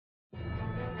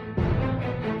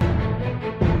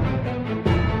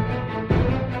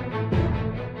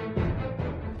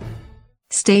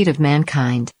state of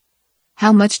mankind.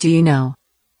 How much do you know?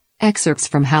 Excerpts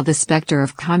from How the Spectre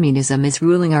of Communism is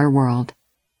Ruling Our World.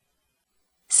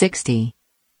 60.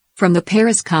 From the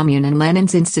Paris Commune and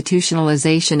Lenin's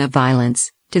institutionalization of violence,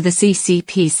 to the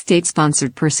CCP's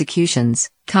state-sponsored persecutions,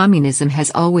 communism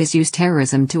has always used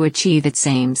terrorism to achieve its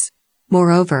aims.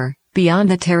 Moreover, beyond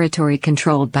the territory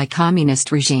controlled by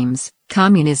communist regimes,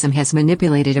 communism has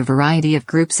manipulated a variety of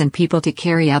groups and people to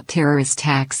carry out terrorist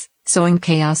attacks, sowing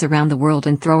chaos around the world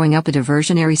and throwing up a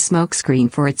diversionary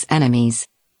smokescreen for its enemies.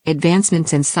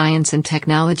 Advancements in science and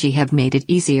technology have made it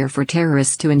easier for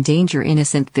terrorists to endanger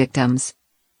innocent victims.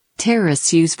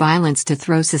 Terrorists use violence to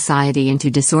throw society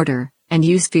into disorder, and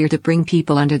use fear to bring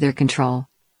people under their control.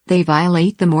 They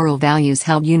violate the moral values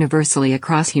held universally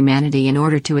across humanity in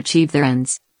order to achieve their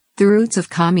ends. The roots of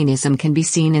communism can be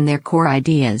seen in their core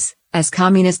ideas, as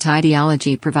communist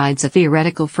ideology provides a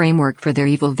theoretical framework for their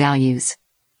evil values.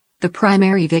 The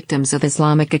primary victims of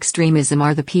Islamic extremism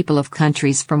are the people of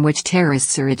countries from which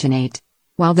terrorists originate.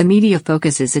 While the media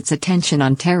focuses its attention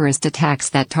on terrorist attacks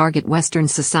that target Western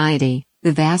society,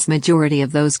 the vast majority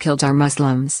of those killed are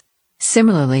Muslims.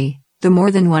 Similarly, the more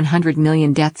than 100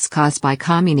 million deaths caused by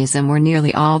communism were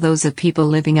nearly all those of people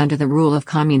living under the rule of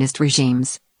communist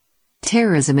regimes.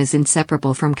 Terrorism is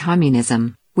inseparable from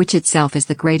communism, which itself is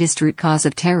the greatest root cause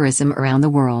of terrorism around the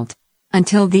world.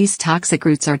 Until these toxic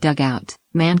roots are dug out,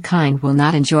 mankind will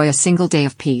not enjoy a single day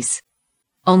of peace.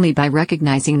 Only by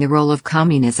recognizing the role of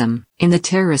communism in the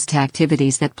terrorist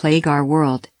activities that plague our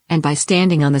world, and by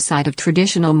standing on the side of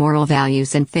traditional moral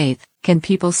values and faith, can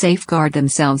people safeguard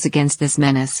themselves against this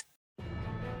menace.